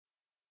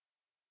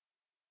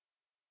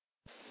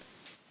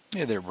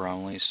Hey there,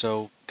 Bromley.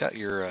 So, got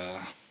your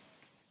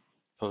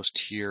post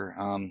here.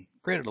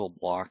 Created a little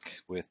block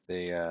with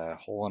a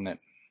hole in it,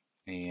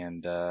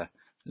 and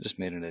just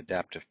made an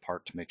adaptive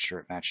part to make sure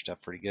it matched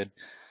up pretty good.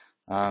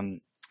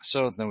 Um,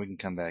 so then we can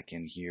come back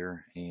in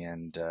here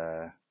and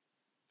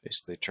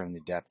basically turn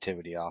the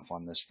adaptivity off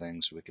on this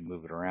thing so we can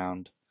move it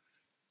around.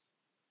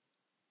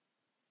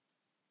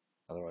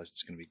 Otherwise,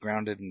 it's going to be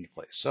grounded into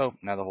place. So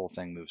now the whole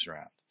thing moves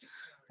around.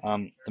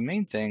 The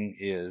main thing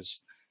is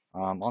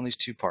on these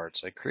two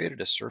parts, I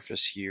created a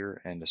surface here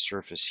and a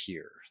surface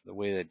here. The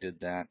way I did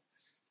that,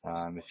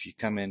 if you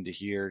come into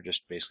here,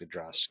 just basically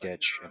draw a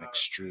sketch and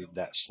extrude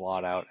that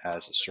slot out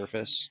as a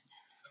surface.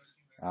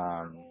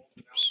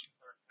 Oops,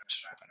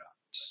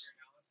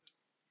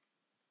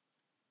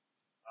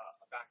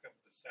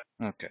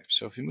 okay,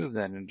 so if we move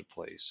that into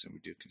place and we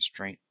do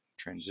constraint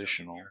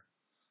transitional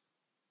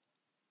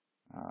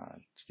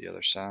to the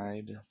other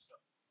side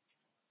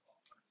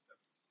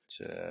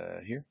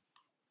to here.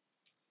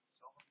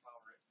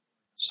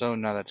 So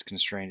now that's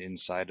constrained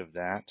inside of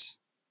that.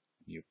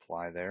 You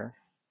apply there.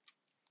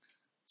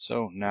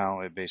 So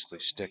now it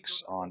basically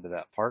sticks onto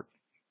that part,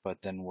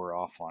 but then we're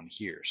off on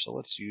here. So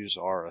let's use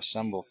our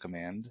assemble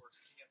command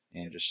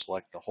and just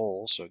select the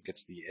hole so it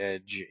gets the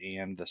edge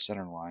and the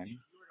center line,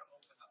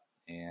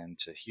 and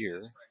to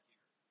here,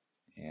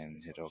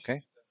 and hit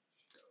OK.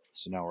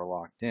 So now we're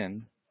locked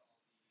in.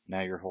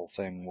 Now your whole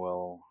thing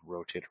will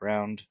rotate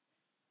around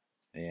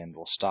and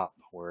will stop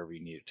wherever you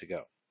need it to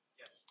go.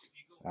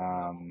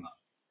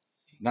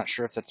 Not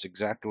sure if that's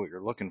exactly what you're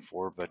looking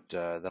for, but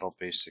that'll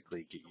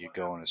basically get you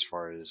going as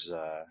far as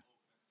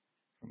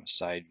from a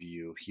side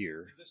view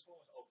here,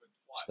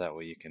 so that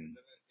way you can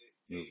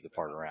move the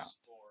part around.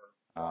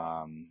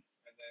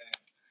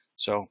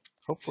 So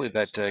hopefully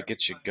that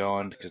gets you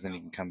going, because then you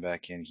can come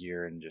back in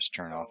here and just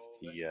turn off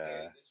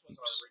the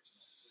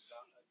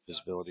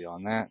visibility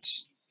on that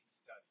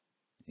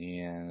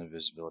and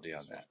visibility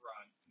on that.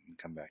 And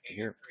come back to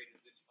here,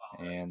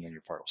 and then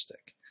your part will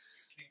stick.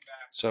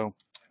 So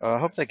I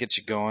hope that gets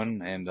you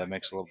going and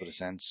makes a little bit of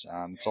sense.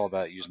 It's all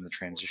about using the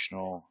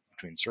transitional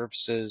between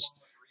surfaces.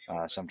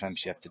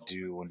 Sometimes you have to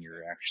do when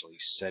you're actually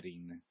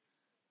setting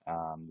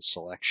the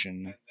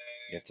selection,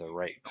 you have to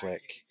right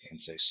click and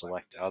say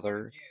select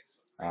other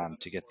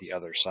to get the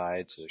other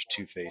side. So there's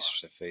two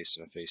faces, a face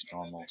and a face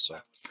normal. So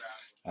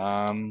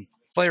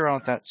play around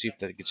with that, see if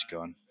that gets you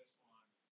going.